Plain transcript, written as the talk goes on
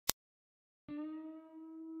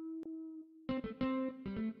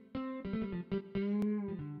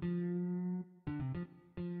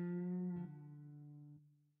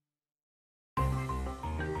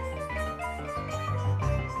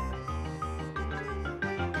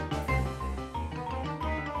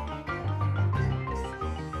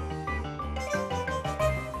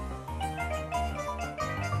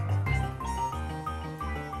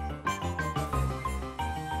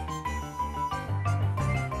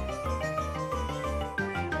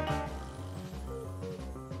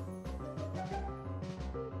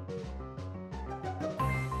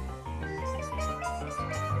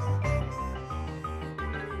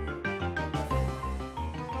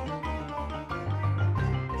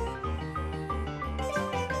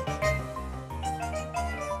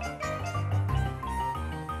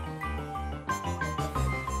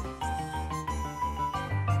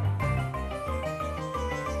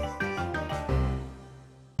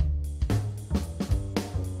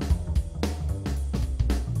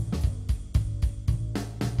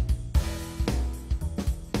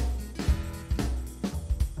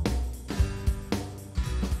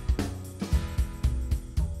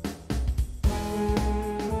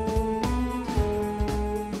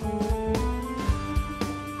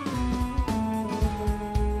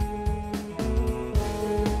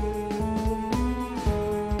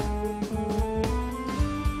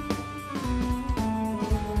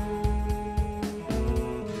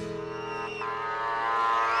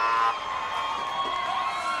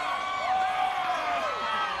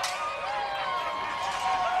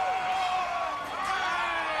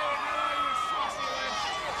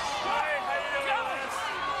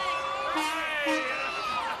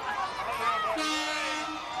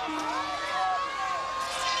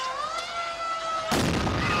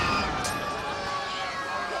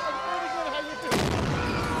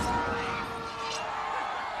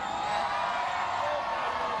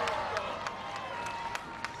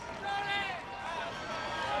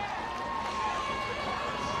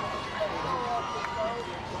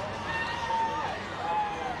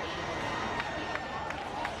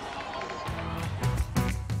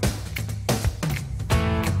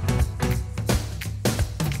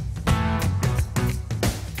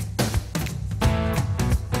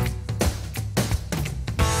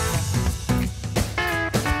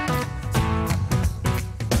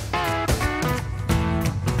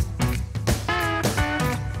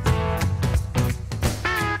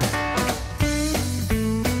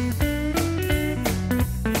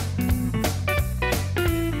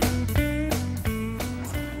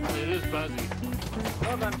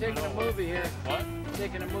Look, I'm taking a movie here. What?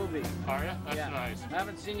 Taking a movie. Are you? That's nice. I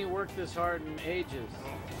haven't seen you work this hard in ages.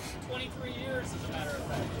 23 years, as a matter of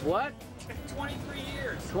fact. What? 23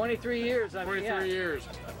 years. 23 years. I mean, 23 years.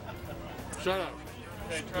 Shut up.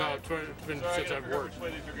 Okay, No, it's been since I've worked.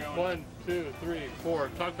 1, 2, 3, 4.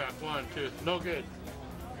 Talk back. 1, 2. No good.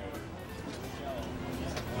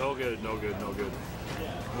 No good. No good. No good.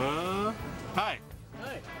 Hi.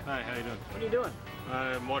 Hi. Hi. How you doing? What are you doing?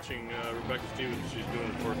 I'm watching Rebecca Stevens. She's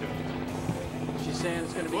doing a workout. She's saying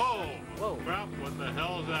it's going to be... Whoa! Whoa. Crap! What the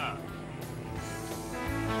hell is that?